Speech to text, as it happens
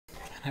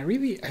I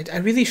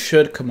really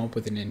should come up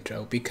with an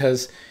intro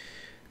because,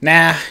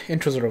 nah,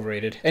 intros are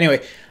overrated. Anyway,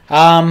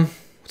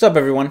 what's up,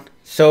 everyone?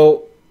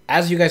 So,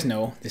 as you guys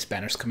know, this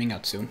banner's coming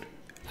out soon.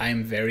 I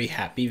am very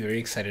happy, very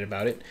excited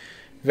about it,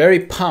 very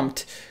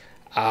pumped.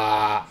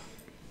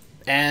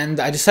 And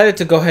I decided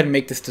to go ahead and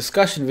make this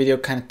discussion video,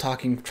 kind of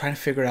trying to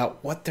figure out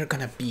what they're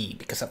gonna be,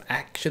 because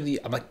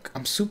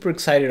I'm super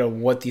excited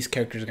on what these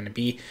characters are gonna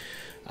be.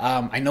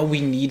 I know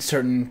we need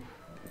certain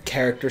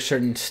characters,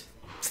 certain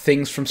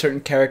things from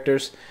certain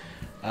characters.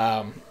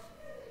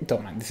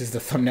 Don't mind, this is the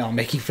thumbnail I'm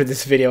making for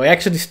this video. I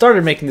actually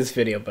started making this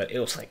video, but it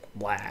was like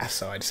blah,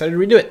 so I decided to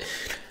redo it.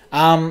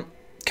 God,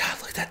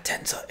 look at that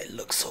Tenza. It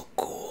looks so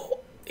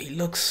cool. He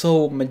looks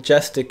so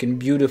majestic and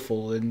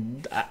beautiful.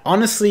 And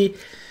honestly,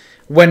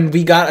 when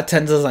we got a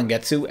Tenza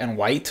Zangetsu and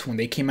White, when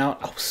they came out,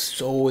 I was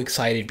so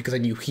excited because I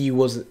knew he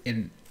was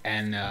in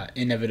an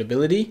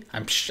inevitability.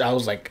 I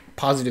was like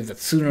positive that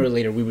sooner or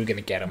later we were going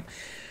to get him.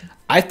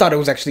 I thought it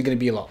was actually going to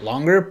be a lot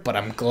longer, but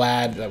I'm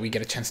glad that we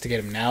get a chance to get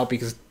him now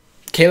because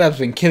K-Lab's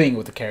been killing it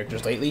with the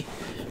characters lately.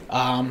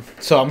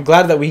 So I'm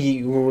glad that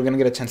we're going to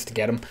get a chance to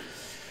get him.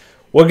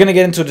 We're going to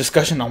get into a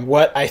discussion on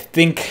what I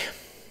think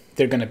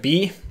they're going to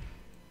be,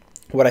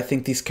 what I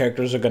think these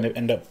characters are going to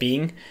end up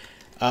being,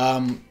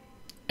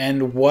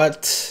 and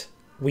what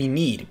we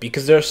need.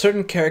 Because there are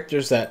certain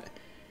characters that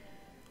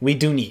we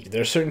do need.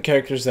 There are certain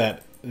characters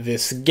that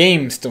this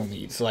game still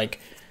needs, like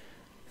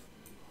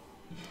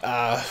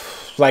a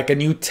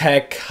new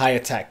tech high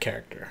attack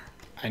character.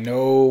 I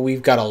know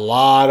we've got a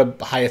lot of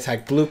high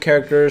attack blue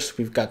characters.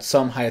 We've got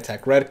some high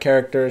attack red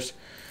characters.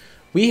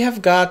 We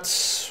have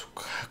got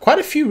quite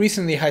a few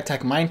recently high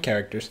attack mind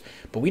characters,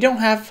 but we don't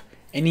have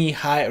any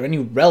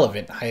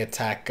relevant high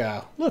attack.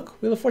 Look,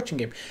 Wheel of Fortune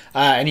game.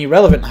 Any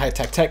relevant high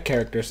attack tech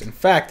characters. In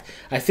fact,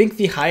 I think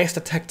the highest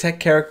attack tech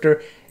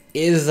character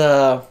is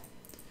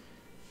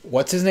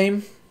what's his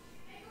name?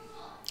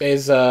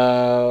 Is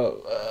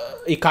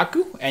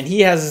Ikaku, and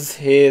he has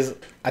his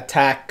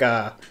attack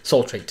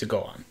soul trait to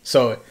go on.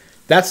 So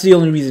that's the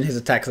only reason his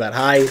attack's that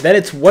high. Then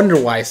it's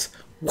Wonderwise.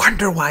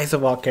 Wonderwise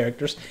of all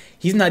characters.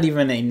 He's not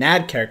even a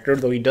NAD character,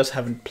 though he does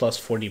have a plus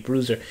 40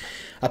 bruiser.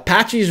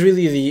 Apache is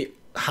really the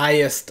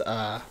highest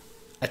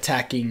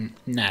attacking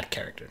NAD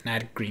character,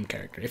 NAD green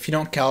character. If you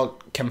don't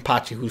count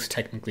Kenpachi, who's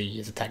technically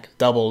his attack is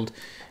doubled,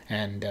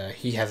 and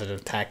he has an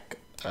attack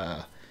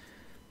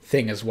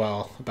thing as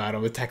well, about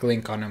him, attack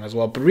link on him as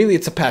well. But really,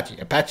 it's Apache.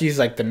 Apache is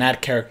like the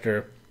NAD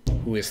character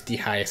who is the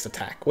highest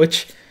attack,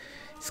 which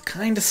is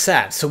kind of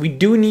sad. So we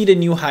do need a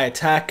new high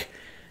attack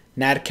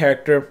NAD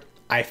character.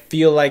 I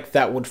feel like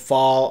that would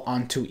fall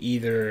onto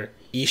either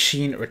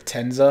Ishin or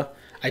Tenza.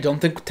 I don't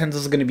think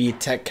Tenza's going to be a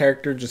tech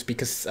character just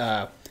because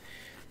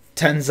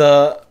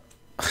Tenza...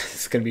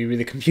 It's going to be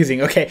really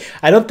confusing. Okay,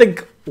 I don't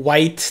think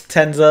White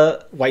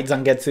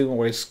Zangetsu, or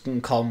we're just going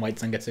to call him White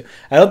Zangetsu.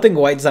 I don't think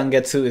White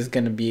Zangetsu is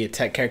going to be a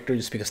tech character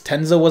just because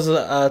Tenza was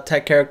a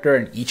tech character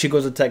and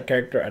Ichigo's a tech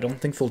character. I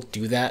don't think they'll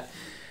do that.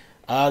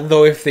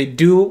 Though if they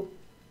do,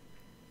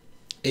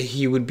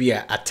 he would be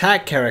an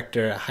attack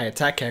character, a high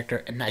attack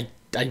character, and I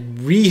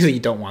really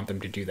don't want them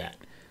to do that.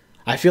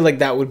 I feel like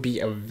that would be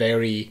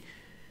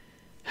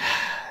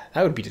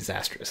that would be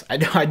disastrous.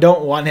 I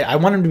don't want it. I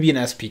want him to be an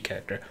SP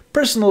character.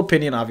 Personal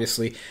opinion,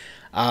 obviously.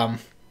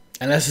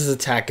 Unless his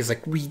attack is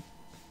like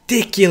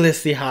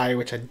ridiculously high,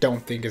 which I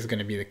don't think is going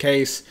to be the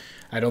case.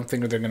 I don't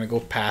think they're going to go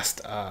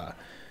past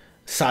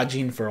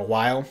Sajin for a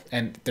while,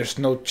 and there's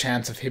no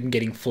chance of him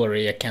getting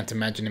Flurry. I can't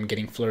imagine him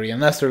getting Flurry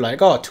unless they're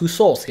like, oh, 2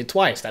 souls, hit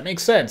twice. That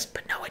makes sense,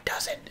 but no, it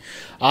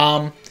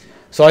doesn't.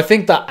 So I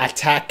think the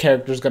attack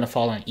character is going to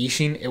fall on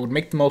Ishin. It would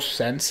make the most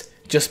sense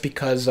just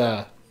because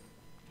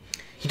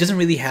he doesn't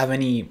really have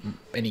any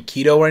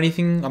keto or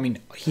anything. I mean,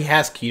 he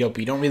has keto, but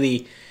you don't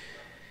really...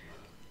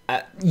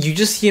 you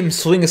just see him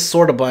swing his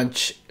sword a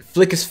bunch,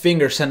 flick his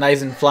finger, send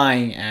Aizen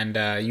flying, and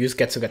use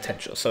Getsuga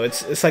Tensho. So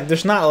it's like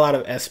there's not a lot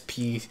of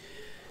SP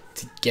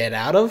to get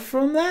out of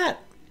from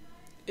that.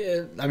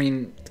 I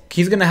mean,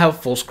 he's going to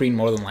have full screen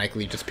more than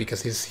likely just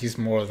because he's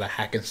more of the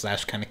hack and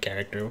slash kind of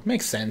character. It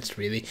makes sense,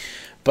 really.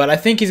 But I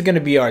think he's going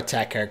to be our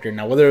attack character.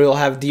 Now, whether he'll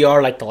have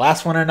DR like the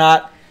last one or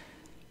not,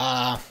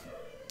 I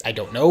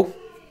don't know.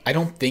 I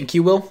don't think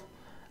he will.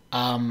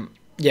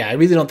 Yeah, I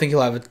really don't think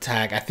he'll have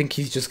attack. I think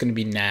he's just going to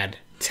be NAD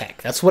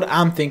tech. That's what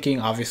I'm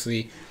thinking.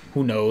 Obviously,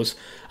 who knows?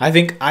 I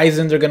think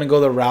Aizen, they're going to go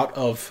the route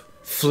of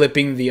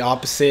flipping the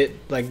opposite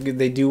like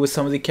they do with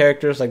some of the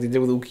characters, like they did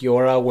with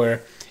Ukiora,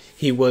 where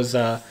he was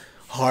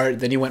hard,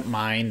 then he went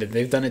mind, and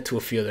they've done it to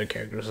a few other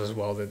characters as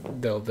well.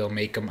 That they'll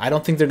make them. I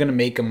don't think they're going to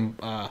make them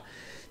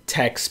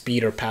tech,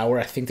 speed, or power.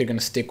 I think they're going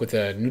to stick with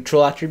a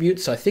neutral attribute.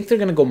 So I think they're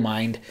going to go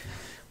mind.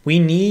 We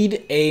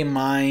need a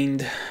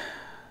mind.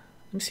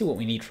 Let me see what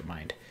we need for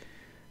mind.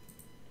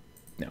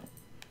 No,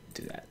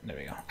 do that. There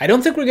we go. I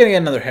don't think we're going to get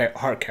another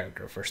heart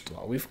character, first of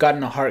all. We've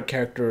gotten a heart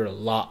character a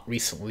lot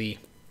recently.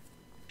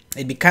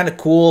 It'd be kind of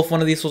cool if one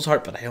of these was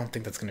heart, but I don't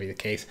think that's going to be the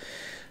case.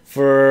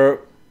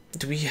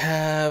 Do we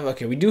have...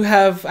 Okay, we do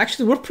have...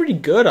 Actually, we're pretty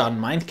good on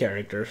mind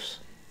characters.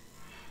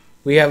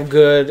 We have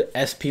good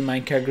SP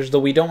mind characters, though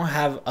we don't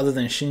have, other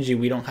than Shinji,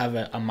 we don't have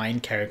a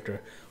mind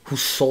character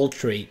whose soul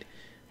trait.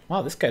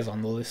 Wow, this guy's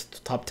on the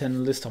list, top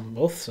 10 list on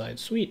both sides.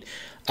 Sweet.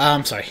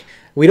 Sorry.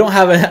 We don't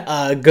have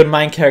a good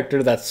mind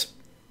character that's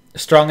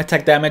strong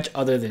attack damage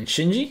other than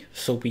Shinji,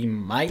 so we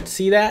might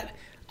see that.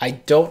 I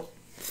don't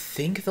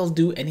think they'll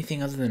do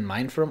anything other than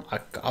mind for him.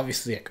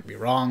 Obviously, I could be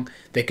wrong.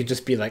 They could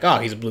just be like, oh,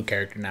 he's a blue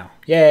character now.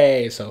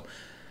 Yay! So,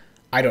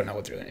 I don't know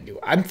what they're going to do.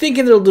 I'm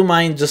thinking they'll do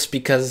mind just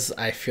because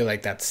I feel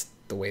like that's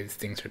the way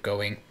things are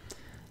going.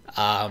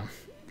 Because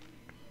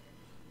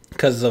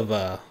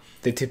of,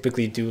 they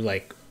typically do,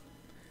 like,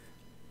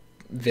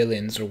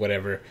 villains or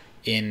whatever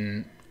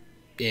in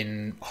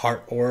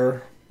heart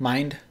or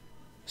mind.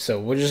 So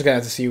we're just gonna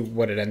have to see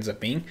what it ends up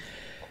being.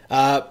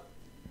 I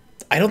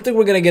don't think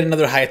we're gonna get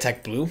another high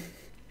attack blue.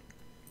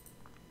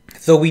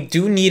 So we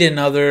do need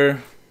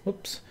another.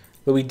 Whoops.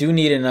 But we do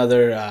need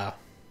another. Let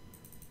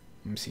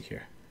me see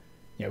here.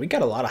 Yeah, we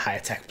got a lot of high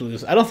attack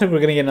blues. I don't think we're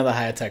gonna get another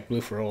high attack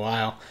blue for a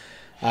while.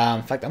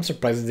 In fact, I'm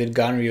surprised they did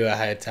Ganryu a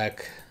high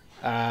attack.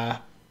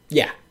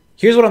 Yeah.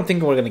 Here's what I'm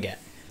thinking we're gonna get.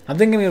 I'm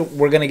thinking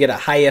we're gonna get a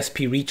high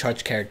SP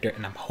recharge character,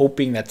 and I'm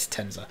hoping that's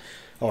Tenza,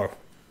 or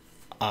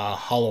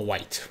Hollow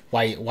White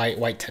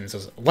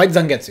Tenza, White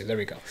Zangetsu. There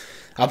we go.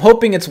 I'm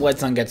hoping it's White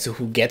Zangetsu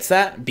who gets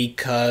that,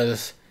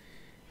 because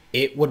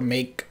it would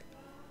make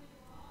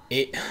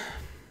it.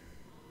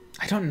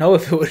 I don't know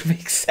if it would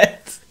make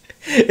sense.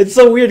 It's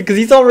so weird because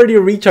he's already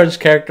a recharge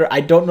character.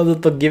 I don't know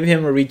that they'll give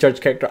him a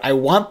recharge character. I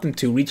want them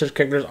to. Recharge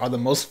characters are the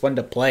most fun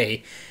to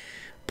play,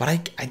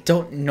 but I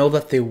don't know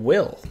that they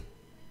will.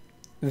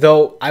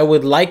 Though I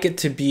would like it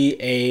to be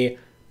a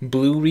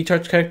blue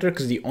recharge character,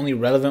 because the only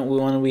relevant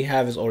one we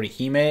have is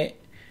Orihime.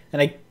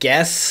 And I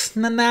guess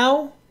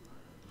Nanao?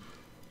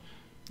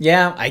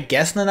 Yeah, I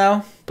guess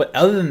Nanao. But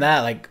other than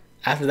that, like,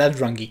 after that,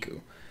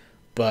 Rangiku.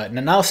 But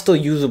Nanao's still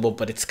usable,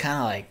 but it's kind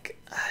of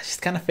like, she's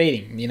kind of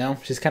fading, you know?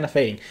 She's kind of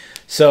fading.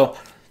 So,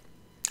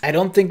 I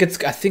don't think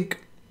it's, I think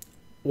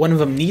one of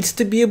them needs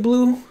to be a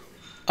blue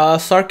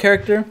star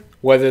character.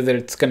 Whether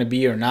it's going to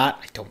be or not,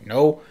 I don't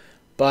know.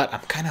 But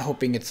I'm kind of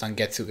hoping it's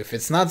Zangetsu. If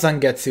it's not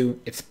Zangetsu,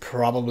 it's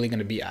probably going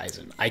to be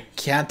Aizen. I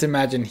can't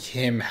imagine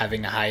him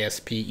having a high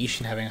SP,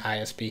 Ishin having a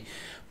high SP,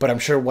 but I'm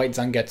sure White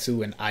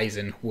Zangetsu and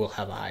Aizen will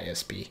have a high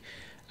SP.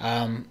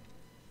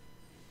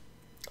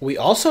 We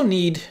also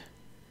need,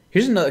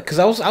 here's another, because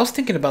I was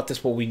thinking about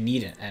this, what we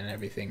need and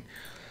everything.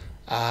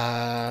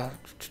 Actually,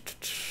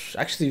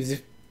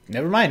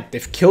 never mind.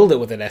 They've killed it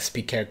with an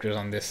SP characters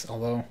on this,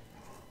 although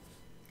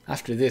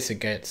after this it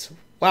gets,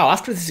 wow,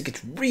 after this it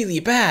gets really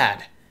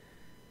bad.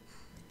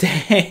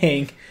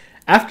 Dang.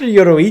 After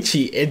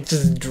Yoroichi, it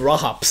just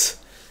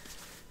drops.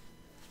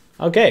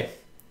 Okay.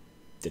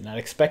 Did not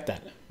expect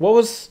that. What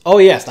was... Oh,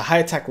 yes, the high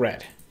attack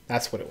red.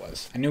 That's what it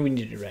was. I knew we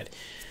needed red.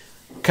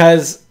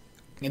 Because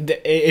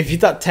if you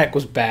thought tech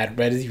was bad,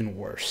 red is even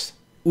worse.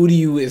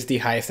 Uryu is the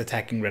highest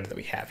attacking red that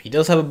we have. He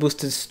does have a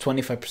boosted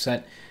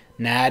 25%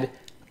 NAD,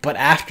 but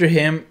after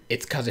him,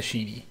 it's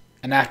Kazashini.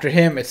 And after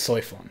him, it's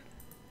Soifon.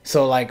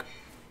 So, like,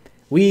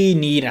 we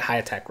need a high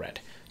attack red.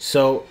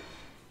 So...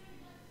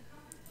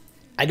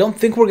 I don't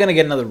think we're going to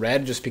get another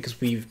red just because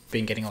we've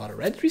been getting a lot of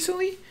reds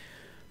recently.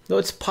 Though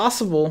it's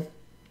possible.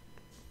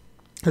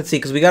 Let's see,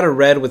 because we got a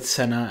red with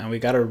Senna, and we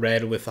got a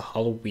red with a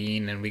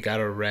Halloween, and we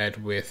got a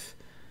red with...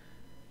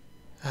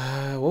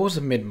 what was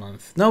the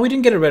mid-month? No, we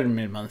didn't get a red in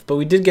mid-month, but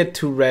we did get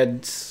 2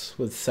 reds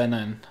with Senna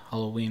and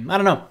Halloween. I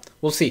don't know.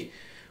 We'll see.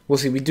 We'll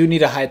see. We do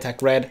need a high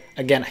attack red.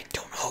 Again,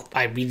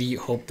 I really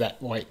hope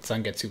that White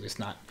Zangetsu is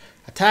not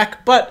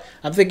attack, but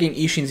I'm thinking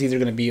Ishin's either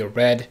going to be a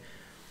red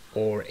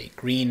or a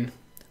green.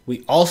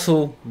 We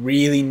also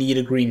really need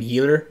a green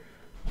healer.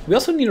 We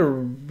also need a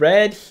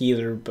red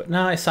healer, but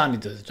no, Isani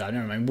does the job.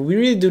 Never mind. But we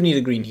really do need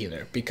a green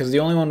healer, because the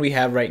only one we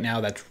have right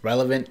now that's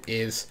relevant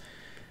is,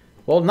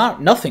 well,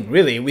 nothing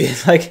really. We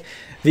like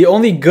the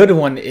only good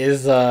one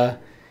is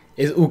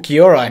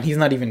Ukiura, and he's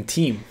not even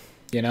team.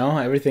 You know,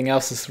 everything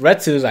else is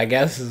Retsu's. I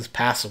guess is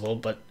passable,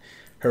 but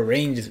her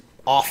range is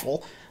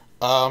awful.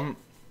 But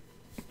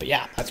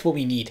yeah, that's what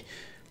we need.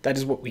 That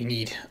is what we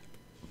need.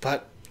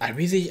 But I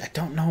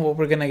don't know what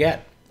we're gonna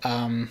get.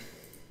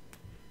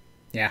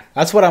 Yeah,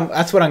 that's what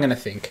I'm gonna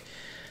think.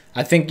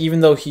 I think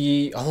even though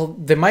although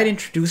they might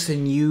introduce a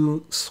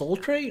new soul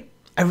trait,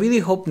 I really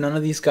hope none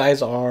of these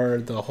guys are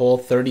the whole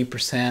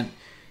 30%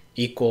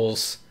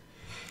 equals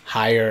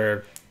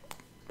higher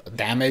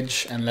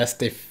damage, unless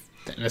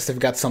they've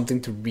got something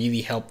to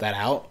really help that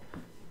out.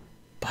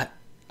 But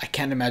I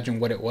can't imagine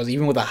what it was.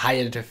 Even with a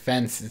higher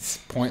defense, it's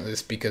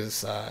pointless,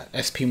 because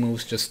SP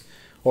moves just,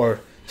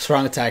 or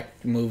strong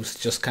attack moves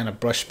just kind of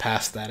brush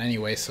past that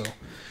anyway, so...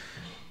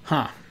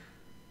 Huh.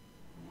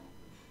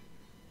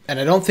 And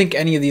I don't think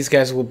any of these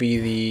guys will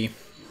be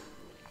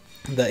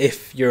the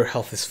if your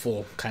health is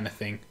full kind of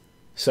thing.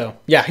 So,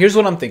 yeah, here's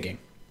what I'm thinking.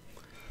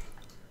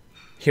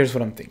 And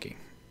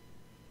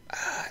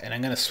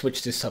I'm going to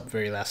switch this up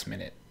very last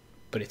minute.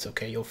 But it's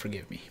okay, you'll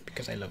forgive me,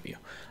 because I love you.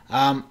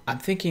 I'm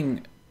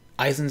thinking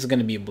Aizen's going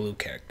to be a blue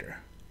character.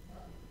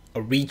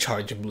 A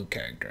recharge blue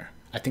character.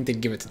 I think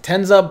they'd give it to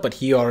Tenza, but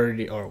he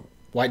already, or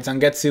White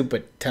Zangetsu,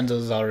 but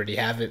Tenza's already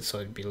have it, so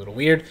it'd be a little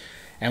weird.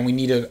 And we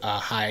need a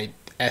high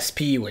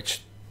SP,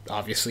 which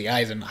obviously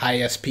Aizen,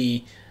 high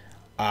SP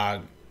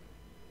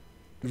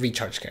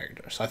recharge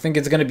character. So I think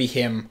it's going to be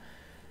him,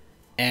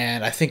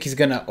 and I think he's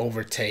going to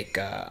overtake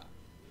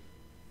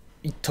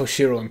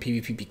Toshiro in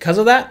PvP because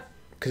of that,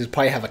 because he'll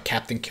probably have a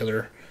Captain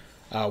Killer,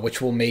 which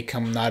will make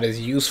him not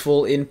as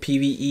useful in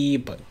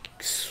PvE, but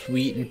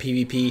sweet in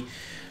PvP.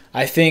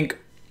 I think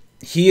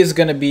he is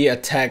going to be a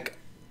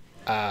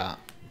high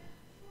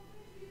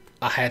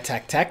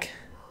attack tech,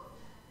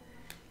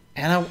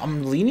 and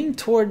I'm leaning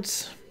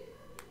towards,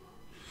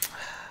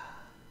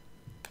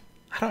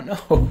 I don't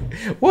know,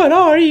 what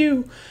are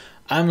you?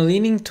 I'm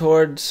leaning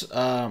towards,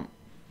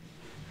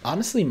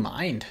 honestly,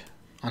 Mind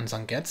on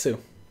Zangetsu.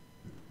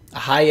 A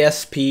high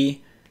SP,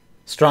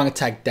 strong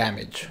attack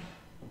damage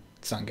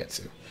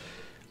Zangetsu.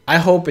 I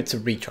hope it's a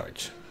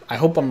recharge. I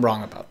hope I'm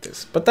wrong about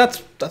this, but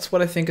that's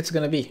what I think it's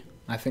going to be.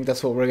 I think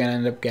that's what we're going to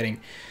end up getting.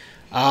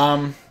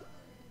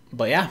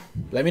 But yeah,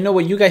 let me know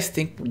what you guys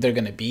think they're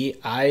going to be.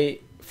 I,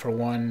 for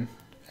one,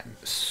 am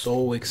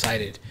so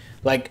excited.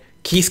 Like,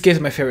 Kisuke is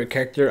my favorite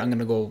character. I'm going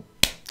to go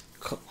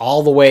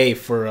all the way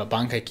for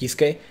Bankai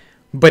Kisuke.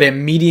 But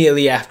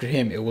immediately after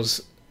him, it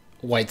was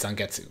White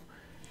Zangetsu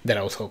that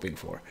I was hoping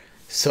for.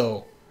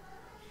 So,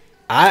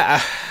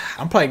 I'm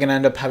probably going to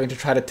end up having to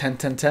try to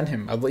 10-10-10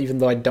 him. Even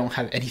though I don't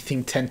have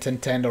anything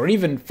 10-10-10 or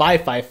even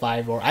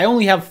 5-5-5. Or I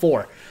only have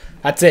 4.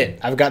 That's it.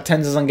 I've got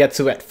Tenza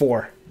Zangetsu at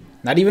 4.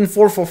 Not even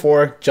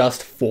 4-4-4,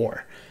 just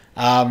 4.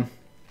 But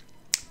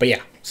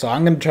yeah, so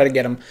I'm gonna try to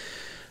get him.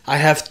 I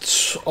have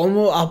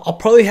almost. I'll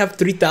probably have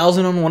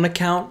 3,000 on one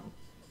account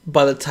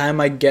by the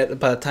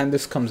time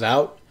this comes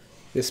out,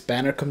 this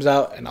banner comes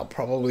out, and I'll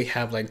probably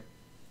have like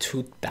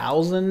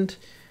 2,000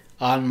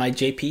 on my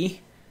JP.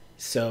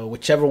 So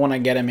whichever one I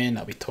get him in,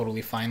 I'll be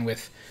totally fine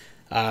with.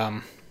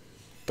 But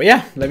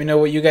yeah, let me know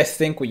what you guys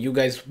think, what you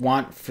guys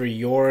want for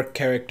your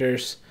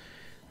characters,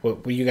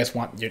 what you guys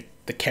want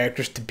the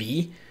characters to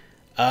be.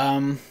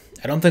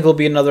 I don't think it'll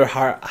be another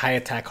high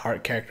attack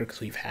heart character because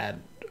we've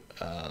had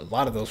a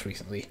lot of those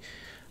recently.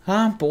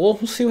 But we'll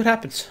see what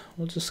happens.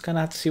 We'll just kind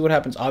of have to see what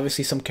happens.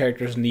 Obviously, some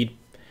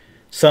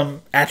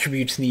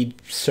attributes need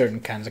certain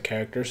kinds of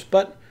characters,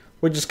 but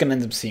we're just gonna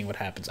end up seeing what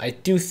happens. I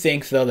do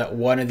think though that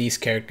one of these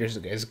characters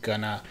is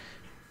gonna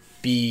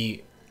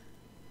be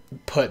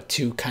put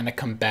to kind of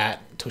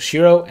combat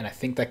Toshiro, and I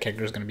think that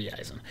character is gonna be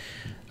Aizen.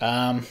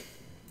 But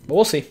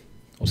we'll see.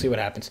 We'll see what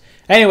happens.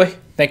 Anyway,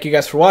 thank you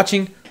guys for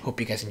watching. Hope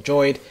you guys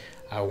enjoyed.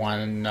 I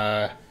want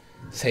to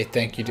say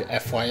thank you to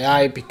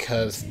FYI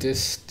because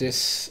this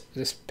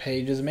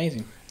page is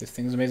amazing. This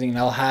thing is amazing, and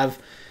I'll have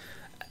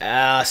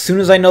as soon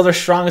as I know their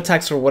strong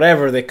attacks or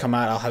whatever they come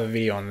out, I'll have a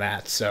video on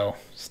that. So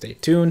stay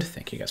tuned.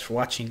 Thank you guys for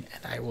watching,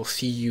 and I will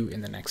see you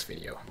in the next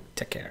video.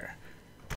 Take care.